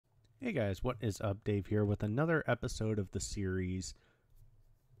Hey guys, what is up? Dave here with another episode of the series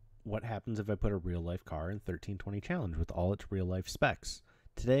What Happens If I Put a Real Life Car in 1320 Challenge with all its real life specs.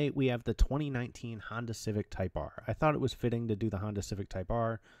 Today we have the 2019 Honda Civic Type R. I thought it was fitting to do the Honda Civic Type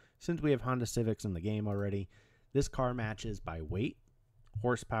R since we have Honda Civics in the game already. This car matches by weight,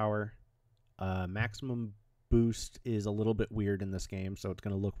 horsepower, maximum boost is a little bit weird in this game, so it's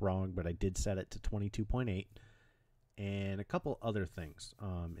going to look wrong, but I did set it to 22.8. And a couple other things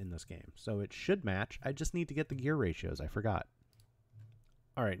in this game. So it should match. I just need to get the gear ratios. I forgot.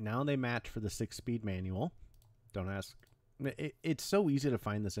 All right, now they match for the 6-speed manual. Don't ask. It's so easy to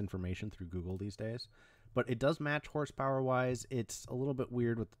find this information through Google these days. But it does match horsepower-wise. It's a little bit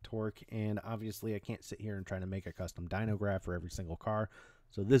weird with the torque. And obviously, I can't sit here and try to make a custom dyno graph for every single car.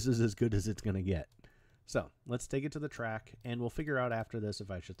 So this is as good as it's going to get. So let's take it to the track. And we'll figure out after this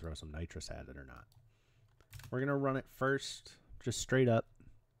if I should throw some nitrous at it or not. We're going to run it first, just straight up,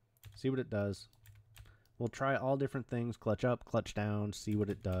 see what it does. We'll try all different things, clutch up, clutch down, see what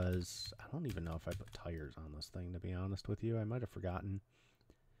it does. I don't even know if I put tires on this thing, to be honest with you. I might have forgotten.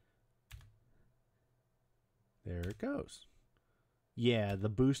 There it goes. Yeah, the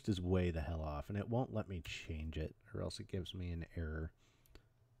boost is way the hell off, and it won't let me change it, or else it gives me an error.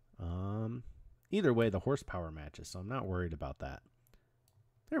 Either way, the horsepower matches, so I'm not worried about that.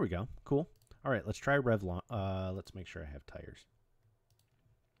 There we go. Cool. All right, let's try rev launch. Let's make sure I have tires.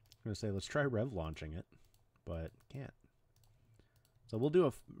 I'm going to say let's try rev launching it, but can't. So we'll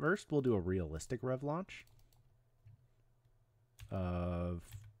do first we'll do a realistic rev launch of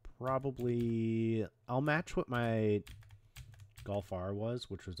probably, I'll match what my Golf R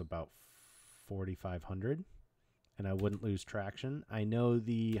was, which was about 4,500, and I wouldn't lose traction. I know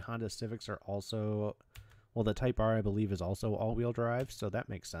the Honda Civics are also, well, the Type R I believe is also all-wheel drive, so that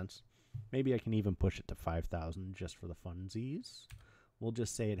makes sense. Maybe I can even push it to 5,000 just for the funsies. We'll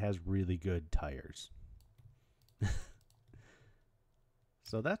just say it has really good tires.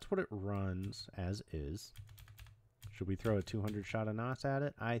 So that's what it runs as is. Should we throw a 200 shot of NOS at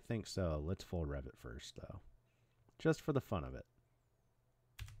it? I think so. Let's full rev it first, though. Just for the fun of it.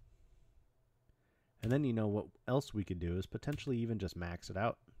 And then you know what else we could do is potentially even just max it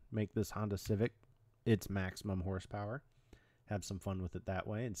out. Make this Honda Civic its maximum horsepower. Have some fun with it that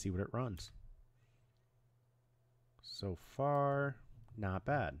way and see what it runs. So far, not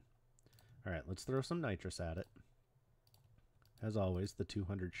bad. All right, let's throw some nitrous at it. As always, the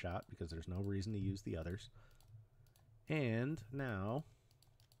 200 shot, because there's no reason to use the others. And now,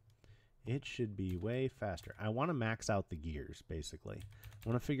 it should be way faster. I want to max out the gears, basically. I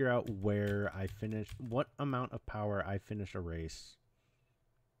want to figure out where I finish, what amount of power I finish a race.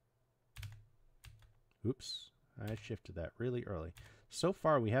 Oops. I shifted that really early. So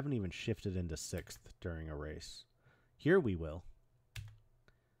far, we haven't even shifted into 6th during a race. Here we will.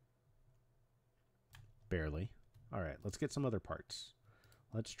 Barely. All right, let's get some other parts.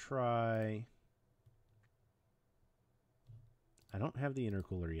 Let's try... I don't have the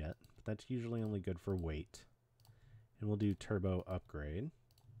intercooler yet, but that's usually only good for weight. And we'll do turbo upgrade.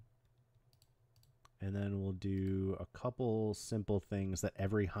 And then we'll do a couple simple things that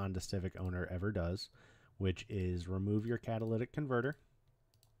every Honda Civic owner ever does, which is remove your catalytic converter.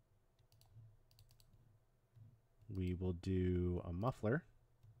 We will do a muffler.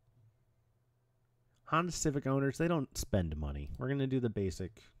 Honda Civic owners, they don't spend money. We're going to do the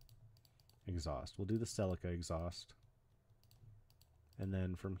basic exhaust. We'll do the Celica exhaust. And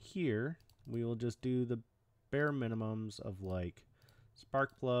then from here, we will just do the bare minimums of like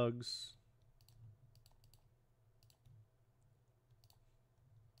spark plugs,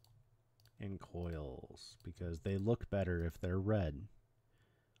 and coils, because they look better if they're red.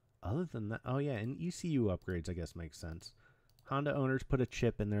 Other than that, oh yeah, and ECU upgrades I guess makes sense. Honda owners put a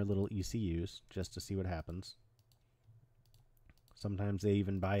chip in their little ECUs just to see what happens. Sometimes they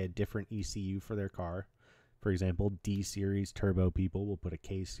even buy a different ECU for their car. For example, D-Series turbo people will put a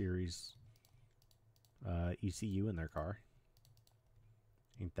K-Series ECU in their car.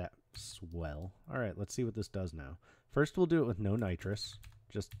 Ain't that swell? All right, let's see what this does now. First we'll do it with no nitrous,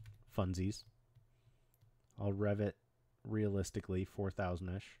 just funsies. I'll rev it realistically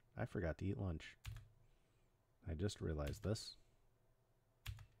 4,000-ish. I forgot to eat lunch. I just realized this.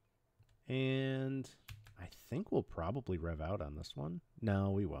 And I think we'll probably rev out on this one.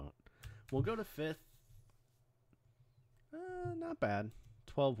 No, we won't. We'll go to 5th. Not bad.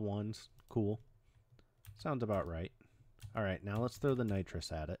 12 ones. Cool. Sounds about right. All right, now let's throw the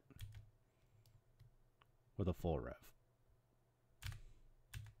nitrous at it with a full rev.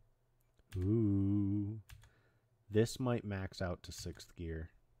 Ooh. This might max out to 6th gear.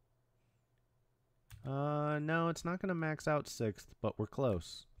 No, it's not going to max out 6th, but we're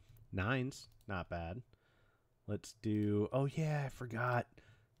close. 9s, not bad. Let's do, oh yeah, I forgot.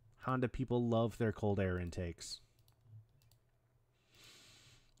 Honda people love their cold air intakes.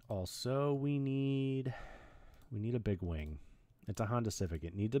 Also, we need a big wing. It's a Honda Civic.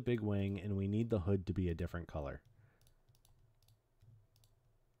 It needs a big wing, and we need the hood to be a different color.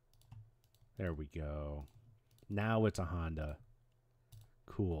 There we go. Now it's a Honda.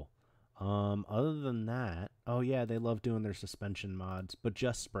 Cool. Other than that, oh yeah, they love doing their suspension mods, but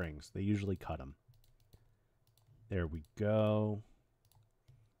just springs. They usually cut them. There we go.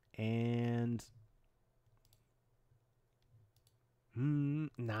 And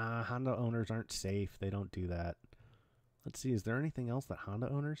nah, Honda owners aren't safe. They don't do that. Let's see, is there anything else that Honda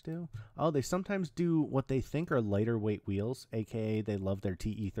owners do? Oh, they sometimes do what they think are lighter weight wheels, aka they love their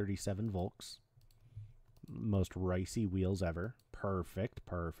TE37 Volks. Most ricey wheels ever. Perfect,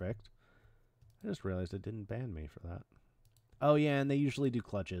 perfect. I just realized it didn't ban me for that. Oh yeah, and they usually do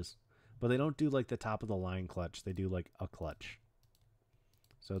clutches. But they don't do like the top of the line clutch. They do like a clutch.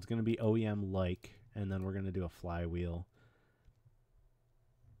 So it's going to be OEM-like, and then we're going to do a flywheel.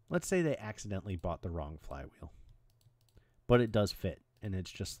 Let's say they accidentally bought the wrong flywheel. But it does fit, and it's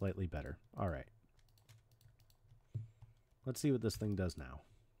just slightly better. All right. Let's see what this thing does now.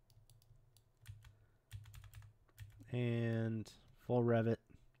 And full rev it,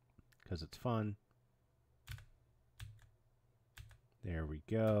 because it's fun. There we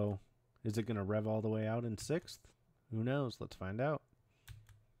go. Is it going to rev all the way out in 6th? Who knows? Let's find out.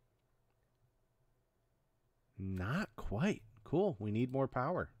 Not quite. Cool. We need more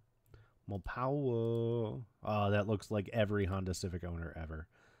power. More power. Oh, that looks like every Honda Civic owner ever.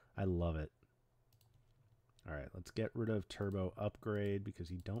 I love it. All right, let's get rid of turbo upgrade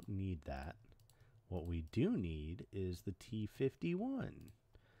because you don't need that. What we do need is the T51.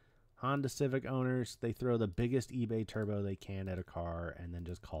 Honda Civic owners, they throw the biggest eBay turbo they can at a car and then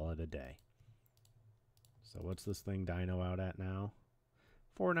just call it a day. So what's this thing dyno out at now?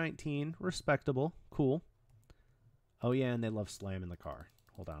 419, respectable, cool. Oh yeah, and they love slamming the car.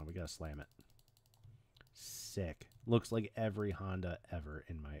 Hold on, we gotta slam it. Sick. Looks like every Honda ever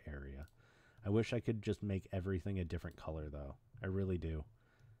in my area. I wish I could just make everything a different color though. I really do.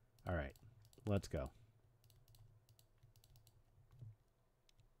 All right, let's go.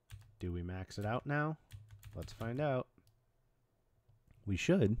 Do we max it out now? Let's find out. We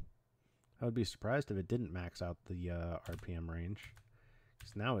should. I would be surprised if it didn't max out the RPM range.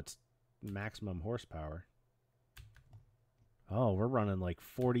 Because now it's maximum horsepower. Oh, we're running like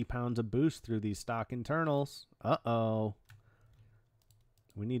 40 pounds of boost through these stock internals. Uh-oh.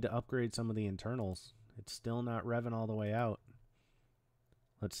 We need to upgrade some of the internals. It's still not revving all the way out.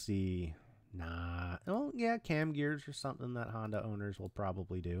 Let's see. Nah. Oh, yeah, cam gears are something that Honda owners will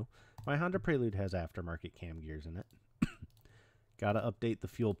probably do. My Honda Prelude has aftermarket cam gears in it. Gotta update the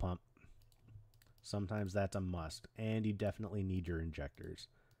fuel pump. Sometimes that's a must. And you definitely need your injectors.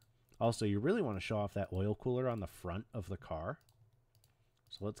 Also, you really want to show off that oil cooler on the front of the car.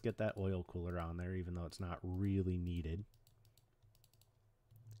 So let's get that oil cooler on there, even though it's not really needed.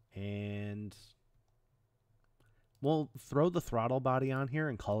 And we'll throw the throttle body on here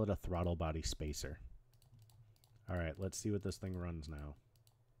and call it a throttle body spacer. All right, let's see what this thing runs now.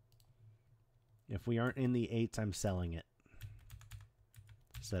 If we aren't in the 8s, I'm selling it.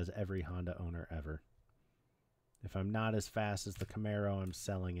 Says every Honda owner ever. If I'm not as fast as the Camaro, I'm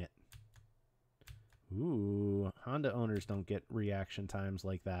selling it. Ooh, Honda owners don't get reaction times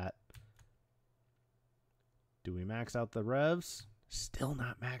like that. Do we max out the revs? Still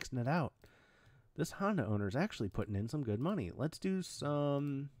not maxing it out. This Honda owner is actually putting in some good money. Let's do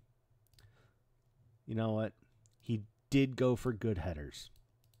some... You know what? He did go for good headers.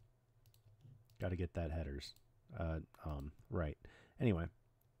 Got to get that headers. Right. Anyway.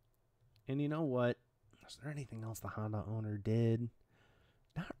 And you know what? Is there anything else the Honda owner did?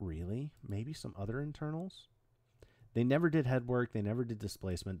 Not really. Maybe some other internals. They never did head work. They never did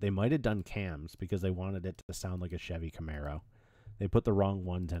displacement. They might have done cams because they wanted it to sound like a Chevy Camaro. They put the wrong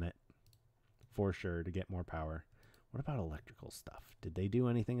ones in it. For sure, to get more power. What about electrical stuff? Did they do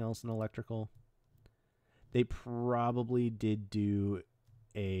anything else in electrical? They probably did do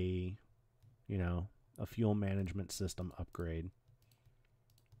a, a fuel management system upgrade.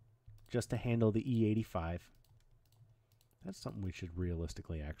 Just to handle the E85. That's something we should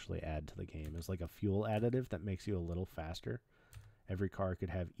realistically actually add to the game. Is like a fuel additive that makes you a little faster. Every car could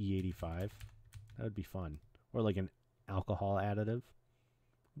have E85. That would be fun. Or like an alcohol additive.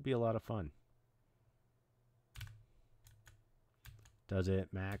 Would be a lot of fun. Does it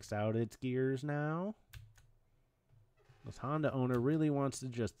max out its gears now? This Honda owner really wants to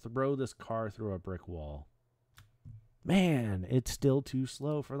just throw this car through a brick wall. Man, it's still too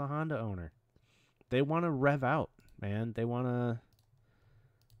slow for the Honda owner. They want to rev out, man. They want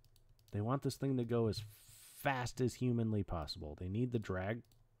this thing to go as fast as humanly possible. They need the drag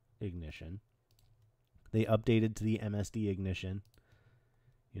ignition. They updated to the MSD ignition.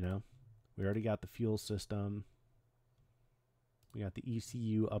 You know, we already got the fuel system. We got the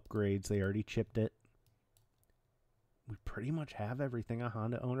ECU upgrades. They already chipped it. We pretty much have everything a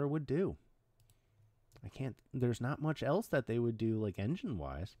Honda owner would do. There's not much else that they would do, like,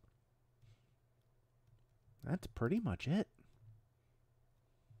 engine-wise. That's pretty much it.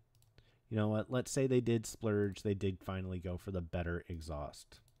 You know what? Let's say they did splurge. They did finally go for the better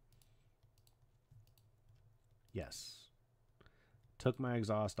exhaust. Yes. Took my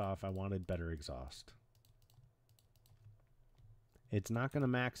exhaust off. I wanted better exhaust. It's not going to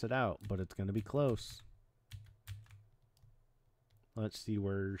max it out, but it's going to be close. Let's see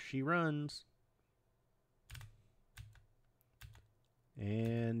where she runs.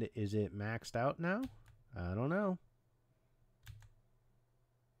 And is it maxed out now? I don't know.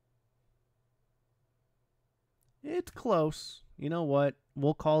 It's close. You know what?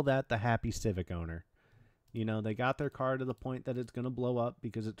 We'll call that the happy Civic owner. You know, they got their car to the point that it's going to blow up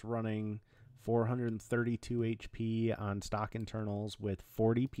because it's running 432 HP on stock internals with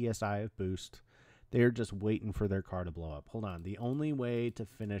 40 PSI of boost. They're just waiting for their car to blow up. Hold on. The only way to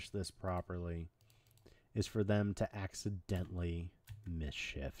finish this properly is for them to accidentally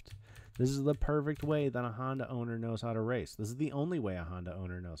misshift. This is the perfect way that a Honda owner knows how to race. This is the only way a Honda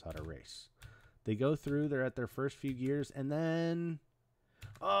owner knows how to race. They go through, they're at their first few gears, and then,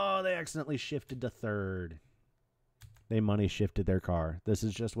 oh, they accidentally shifted to third. They money shifted their car. This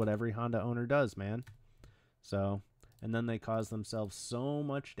is just what every Honda owner does, man. So, and then they cause themselves so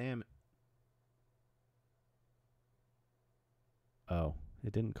much damage. Oh,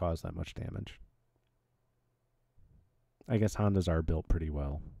 it didn't cause that much damage. I guess Hondas are built pretty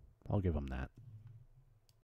well. I'll give them that.